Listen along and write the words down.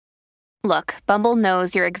Look, Bumble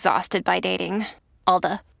knows you're exhausted by dating. All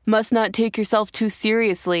the must not take yourself too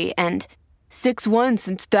seriously and 6'1"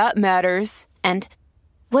 since that matters. And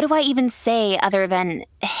what do I even say other than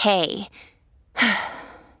hey?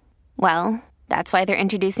 Well, that's why they're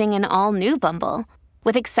introducing an all-new Bumble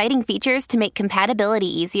with exciting features to make compatibility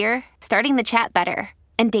easier, starting the chat better,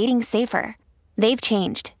 and dating safer. They've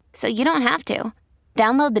changed, so you don't have to.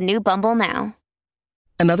 Download the new Bumble now.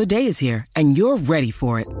 Another day is here, and you're ready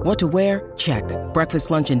for it. What to wear? Check.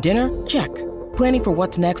 Breakfast, lunch, and dinner? Check. Planning for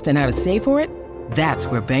what's next and how to save for it? That's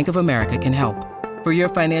where Bank of America can help. For your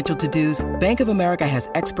financial to-dos, Bank of America has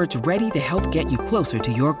experts ready to help get you closer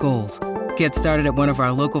to your goals. Get started at one of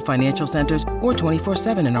our local financial centers or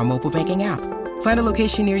 24/7 in our mobile banking app. Find a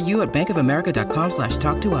location near you at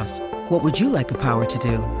bankofamerica.com/talktous. What would you like the power to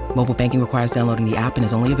do? Mobile banking requires downloading the app and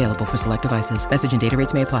is only available for select devices. Message and data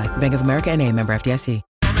rates may apply. Bank of America N.A., member FDIC.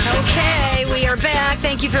 Okay, we are back.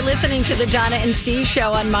 Thank you for listening to the Donna and Steve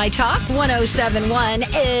Show on My Talk 1071.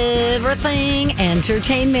 Everything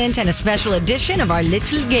Entertainment and a special edition of our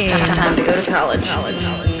little game. Time to go to college.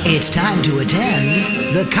 It's time to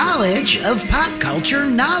attend the College of Pop Culture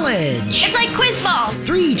Knowledge. It's like quiz ball.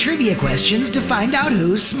 3 trivia questions to find out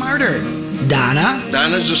who's smarter. Donna?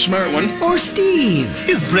 Donna's a smart one. Or Steve?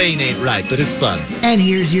 His brain ain't right, but it's fun. And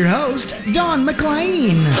here's your host, Dawn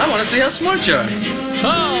McLean. I want to see how smart you are.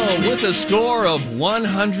 Oh, with a score of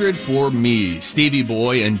 100 for me, Stevie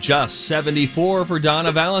Boy, and just 74 for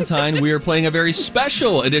Donna Valentine, we are playing a very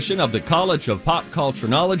special edition of the College of Pop Culture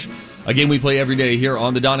Knowledge. A game we play every day here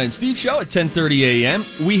on the Donna and Steve Show at 10:30 a.m.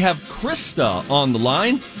 We have Krista on the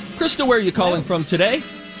line. Krista, where are you calling from today?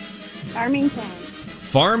 Farmington.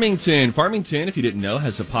 Farmington, if you didn't know,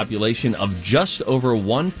 has a population of just over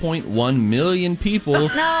 1.1 million people.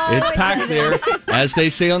 It's packed there. As they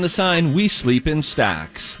say on the sign, we sleep in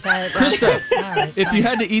stacks. Krista, if you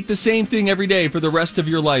had to eat the same thing every day for the rest of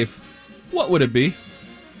your life, what would it be?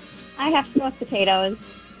 I have to go with potatoes.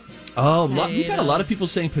 Oh, we've had a lot of people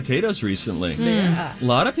saying potatoes recently. Yeah. A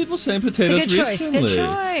lot of people saying potatoes recently. Good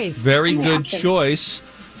choice. Very good choice.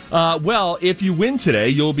 Well, if you win today,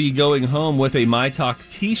 you'll be going home with a My Talk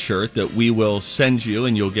t-shirt that we will send you,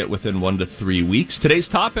 and you'll get within 1 to 3 weeks. Today's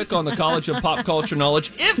topic on the College of Pop Culture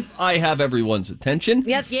Knowledge, if I have everyone's attention.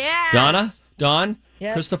 Yes. Donna, Dawn,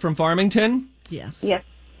 Yep. Krista from Farmington. Yes. Yes.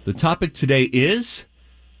 The topic today is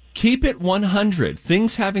Keep It 100.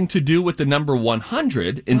 Things having to do with the number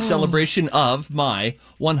 100 in celebration of my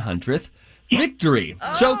 100th victory.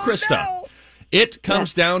 So, Krista, it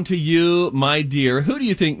comes down to you, my dear. Who do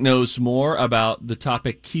you think knows more about the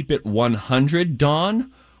topic Keep It 100,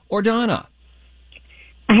 Dawn or Donna?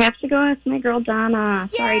 I have to go with my girl Donna.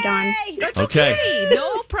 Sorry, Dawn. That's Okay. okay.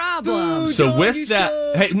 No problem. So with that,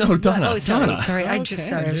 hey, no, Donna. Oh, sorry. Donna. Sorry. I just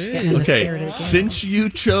thought I was getting in the Okay, spirit again. since you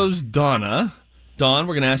chose Donna, Dawn,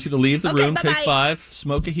 we're going to ask you to leave the room, bye-bye. take 5,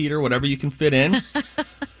 smoke a heater, whatever you can fit in.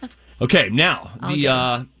 Okay, now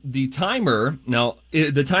the timer. Now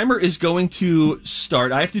the timer is going to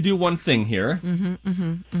start. I have to do one thing here.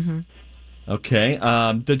 Okay,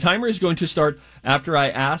 the timer is going to start after I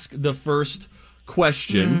ask the first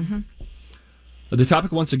question. The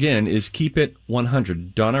topic once again is Keep It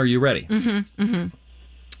 100. Donna, are you ready?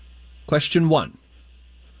 Question 1.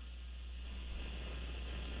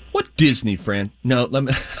 What Disney No, let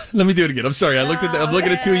me do it again. I'm sorry. I'm looking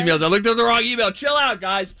at 2 emails. I looked at the wrong email. Chill out,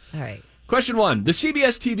 guys. All right. Question 1. The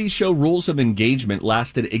CBS TV show Rules of Engagement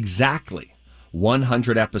lasted exactly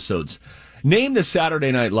 100 episodes. Name the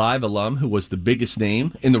Saturday Night Live alum who was the biggest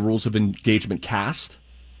name in the Rules of Engagement cast.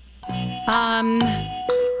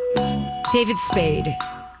 David Spade.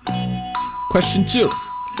 Question 2.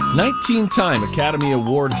 19-time Academy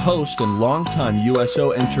Award host and longtime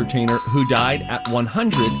USO entertainer who died at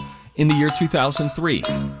 100 in the year 2003.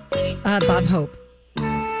 Bob Hope.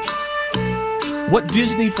 What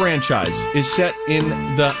Disney franchise is set in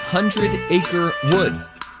the 100-Acre Wood?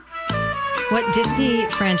 What Disney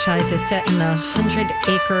franchise is set in the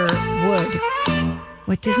 100-Acre Wood?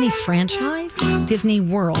 What Disney franchise? Disney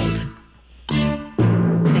World.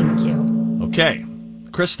 Thank you. Okay.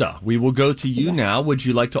 Krista, we will go to you now. Would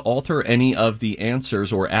you like to alter any of the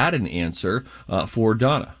answers or add an answer for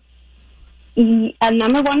Donna?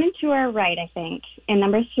 Number 1 and 2 are right, I think. And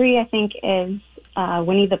number 3, I think, is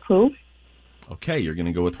Winnie the Pooh. Okay, you're going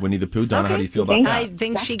to go with Winnie the Pooh. Donna, how do you feel about I that?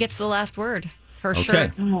 think she gets the last word. It's her Okay.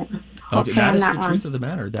 shirt. Okay, that is on the that truth one. of the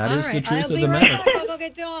matter. That All is right, the truth I'll of be the right matter. back. Go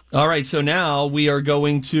get Dawn. All right, so now we are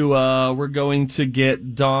going to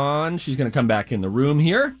get Dawn. She's going to come back in the room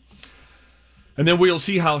here. And then we'll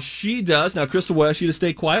see how she does. Now, Krista will ask you to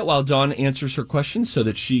stay quiet while Dawn answers her questions so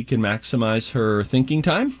that she can maximize her thinking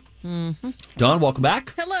time. Dawn, welcome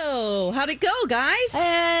back. Hello. How'd it go, guys?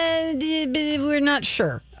 We're not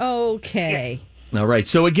sure. Okay. All right.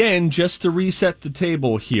 So again, just to reset the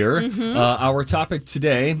table here, our topic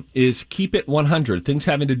today is Keep It 100. Things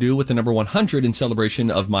having to do with the number 100 in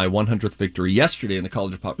celebration of my 100th victory yesterday in the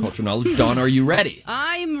College of Pop Culture Knowledge. Dawn, are you ready?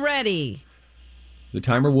 I'm ready. The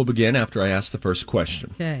timer will begin after I ask the first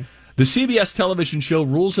question. Okay. The CBS television show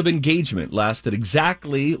Rules of Engagement lasted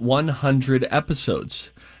exactly 100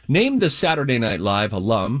 episodes. Name the Saturday Night Live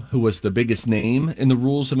alum who was the biggest name in the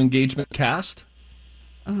Rules of Engagement cast.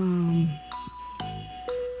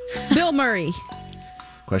 Bill Murray.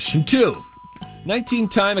 Question 2.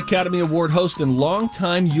 19-time Academy Award host and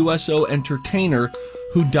longtime USO entertainer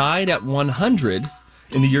who died at 100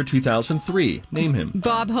 in the year 2003. Name him.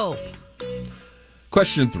 Bob Hope.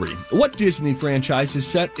 Question 3. What Disney franchise is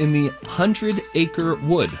set in the 100-acre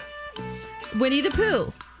wood? Winnie the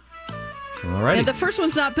Pooh. All right. And the first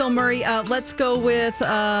one's not Bill Murray. Let's go with,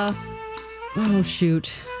 Rules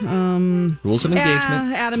of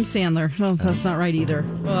Engagement. Adam Sandler. No, that's not right either.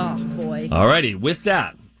 Oh, boy. All righty. With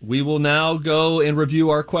that, we will now go and review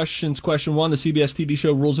our questions. Question 1, the CBS TV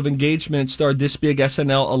show Rules of Engagement starred this big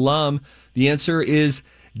SNL alum. The answer is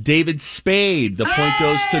David Spade. The point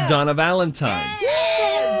goes to Donna Valentine.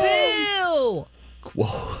 Bill!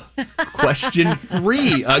 Whoa. Question 2.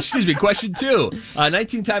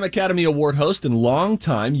 19-time Academy Award host and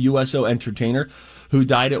longtime USO entertainer who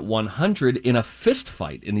died at 100 in a fist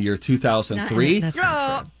fight in the year 2003.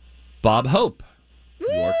 Bob Hope.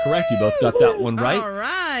 You are correct. You both got that one right. All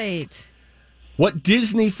right. What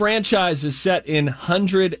Disney franchise is set in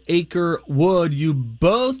 100-acre wood? You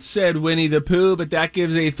both said Winnie the Pooh, but that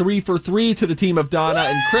gives a 3 for 3 to the team of Donna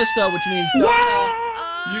and Krista, which means Donna,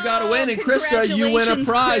 you got to win, and Krista, you win a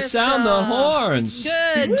prize. Krista. Sound the horns.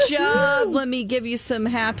 Good job. Let me give you some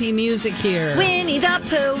happy music here. Winnie the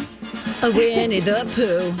Pooh. Winnie the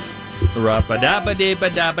Pooh.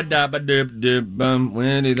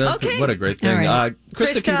 Winnie the Pooh. What a great thing. Right.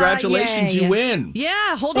 Krista, congratulations. yay. You win.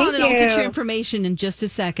 Yeah, hold on, and I'll get your information in just a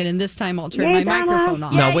second. And this time I'll turn Yay, my Donna. microphone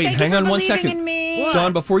off. Now, wait, Thank hang you on for one believing second. in me.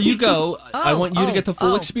 Dawn, before you go, I want you to get the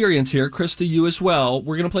full oh. experience here. Krista, you as well.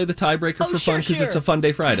 We're going to play the tiebreaker for sure, fun because sure. it's a fun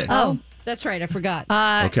day Friday. Oh, that's right. I forgot.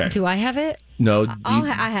 Okay. Do I have it? No,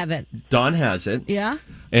 I have it. Dawn has it. Yeah?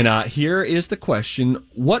 And here is the question.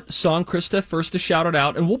 What song, Krista, first to shout it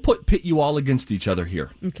out, and we'll pit you all against each other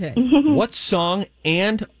here. Okay. What song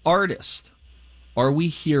and artist are we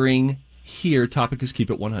hearing here? Topic is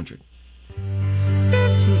Keep It 100.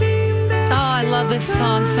 Oh, I love this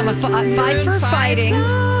song so much. Five for fighting.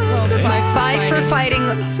 Five for fighting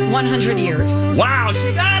 100 years. Wow,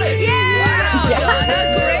 she got it! Wow,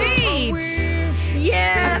 Donna, great.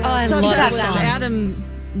 Yeah. Oh, I love that that was song. Adam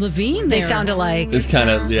Levine They there. sound alike. It's kind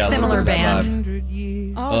of, Similar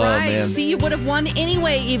band. All right. man. See, you would have won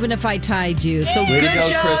anyway, even if I tied you. So Way to good go,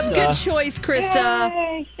 job. Krista. Good choice,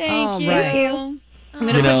 Krista. Yay, All thank right. you. I'm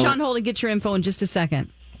going to put you on hold and get your info in just a second.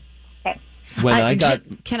 When I got...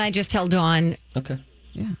 Can I just tell Dawn? Okay.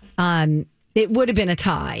 It would have been a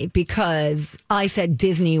tie because I said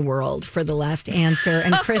Disney World for the last answer,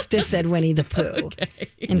 and Krista said Winnie the Pooh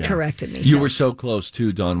and corrected me. You were so close,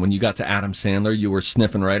 too, Dawn. When you got to Adam Sandler, you were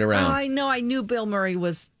sniffing right Oh, around. I know. I knew Bill Murray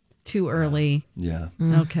was too early. Yeah.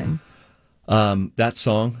 Okay. That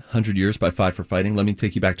song, 100 Years by Five for Fighting, let me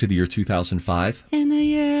take you back to the year 2005. In the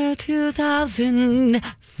year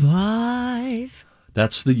 2005.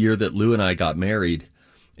 That's the year that Lou and I got married.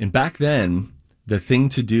 And back then, the thing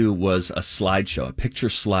to do was a slideshow, a picture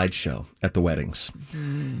slideshow at the weddings.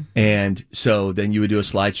 And so then you would do a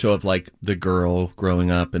slideshow of like the girl growing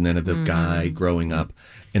up and then of the guy growing up.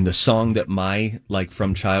 And the song that my, like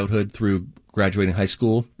from childhood through graduating high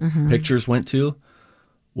school pictures went to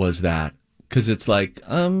was that. Because it's like,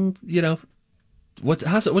 you know, what's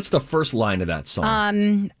the first line of that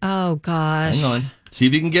song? Oh, gosh. Hang on. See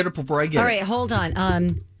if you can get it before I get All it. right, hold on.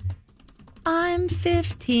 I'm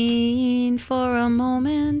 15 for a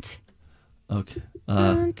moment. Okay.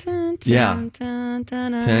 Dun, dun, yeah. dun, dun,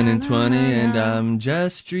 dun, dun, 10 and 20 dun, and dun. I'm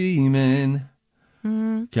just dreaming.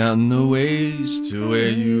 Counting the ways to where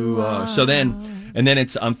you are. So then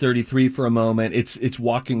it's I'm 33 for a moment. It's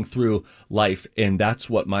walking through life, and that's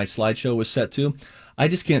what my slideshow was set to. I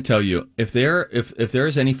just can't tell you if there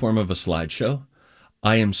is any form of a slideshow,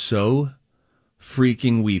 I am so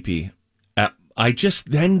freaking weepy.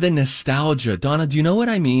 Then the nostalgia. Donna, do you know what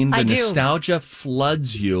I mean? The I do. nostalgia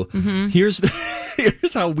floods you. Here's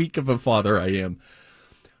how weak of a father I am.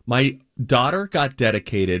 My daughter got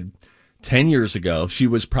dedicated 10 years ago. She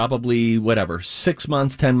was probably, 6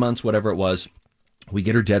 months, 10 months, whatever it was. We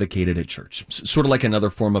get her dedicated at church, sort of like another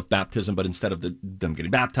form of baptism, but instead of them getting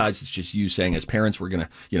baptized, it's just you saying, as parents, we're going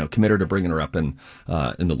to, commit her to bringing her up in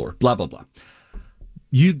the Lord, blah, blah, blah.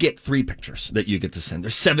 You get 3 pictures that you get to send.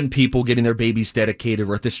 There's 7 people getting their babies dedicated.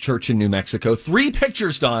 We're at this church in New Mexico. 3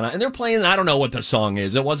 pictures, Donna, and they're playing, I don't know what the song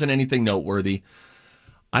is. It wasn't anything noteworthy.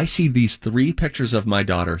 I see these 3 pictures of my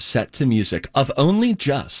daughter set to music of only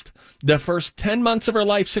just the first 10 months of her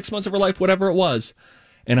life, 6 months of her life, whatever it was,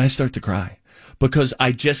 and I start to cry. Because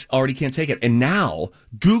I just already can't take it. And now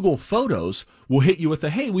Google Photos will hit you with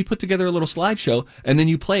hey, we put together a little slideshow, and then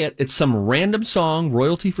you play it. It's some random song,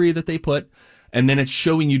 royalty-free, that they put, and then it's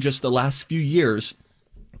showing you just the last few years,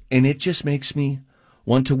 and it just makes me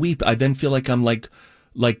want to weep. I then feel like I'm like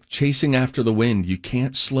chasing after the wind. You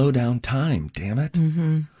can't slow down time, damn it.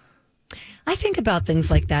 Mm-hmm. I think about things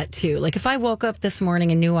like that, too. Like if I woke up this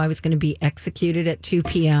morning and knew I was going to be executed at 2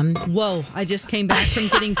 p.m. Whoa, I just came back from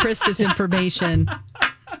getting Krista's information.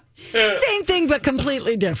 Same thing, but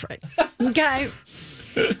completely different. Okay?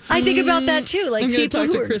 I think about that, too. Like I'm going to people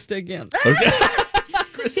talk who to Krista again.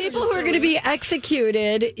 people who are going to be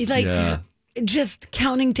executed, just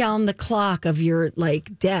counting down the clock of your,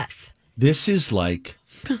 death. This is like...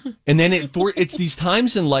 And then it's these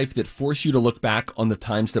times in life that force you to look back on the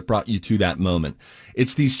times that brought you to that moment.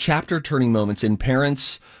 It's these chapter turning moments in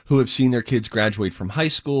parents who have seen their kids graduate from high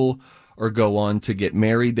school or go on to get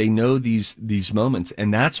married. They know these moments.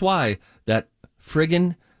 And that's why that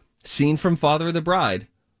friggin' scene from Father of the Bride,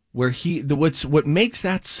 where what makes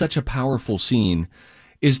that such a powerful scene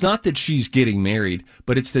is not that she's getting married,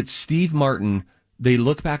 but it's that Steve Martin, they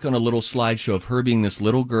look back on a little slideshow of her being this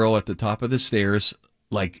little girl at the top of the stairs,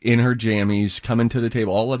 like in her jammies, coming to the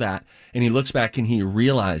table, all of that. And he looks back and he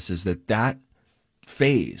realizes that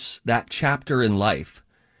phase, that chapter in life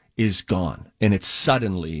is gone. And it's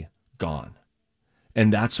suddenly gone.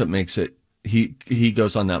 And that's what makes it, he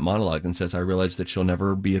goes on that monologue and says, I realize that she'll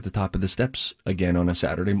never be at the top of the steps again on a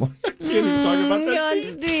Saturday morning. I can't even talk about that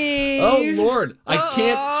scene. Steve. Oh, Lord. I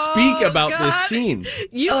can't speak about this scene.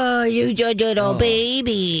 You little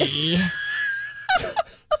baby.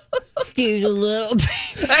 You little baby.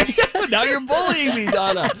 Now you're bullying me,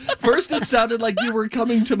 Donna. First it sounded like you were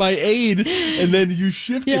coming to my aid, and then you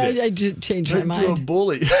shifted it. I did change my mind. To a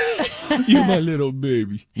bully. You're my little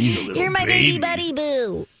baby. He's a little You're my baby buddy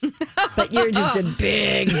boo. But you're just a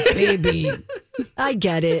big baby. I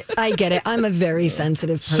get it. I'm a very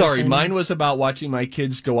sensitive person. Sorry, mine was about watching my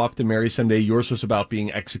kids go off to marry someday. Yours was about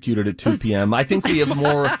being executed at 2 p.m. I think we have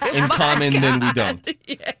more in common than we don't.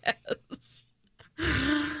 Yes.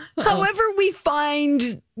 However we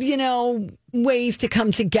find, ways to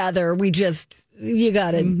come together, you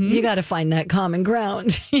gotta find that common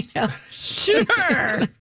ground. Sure.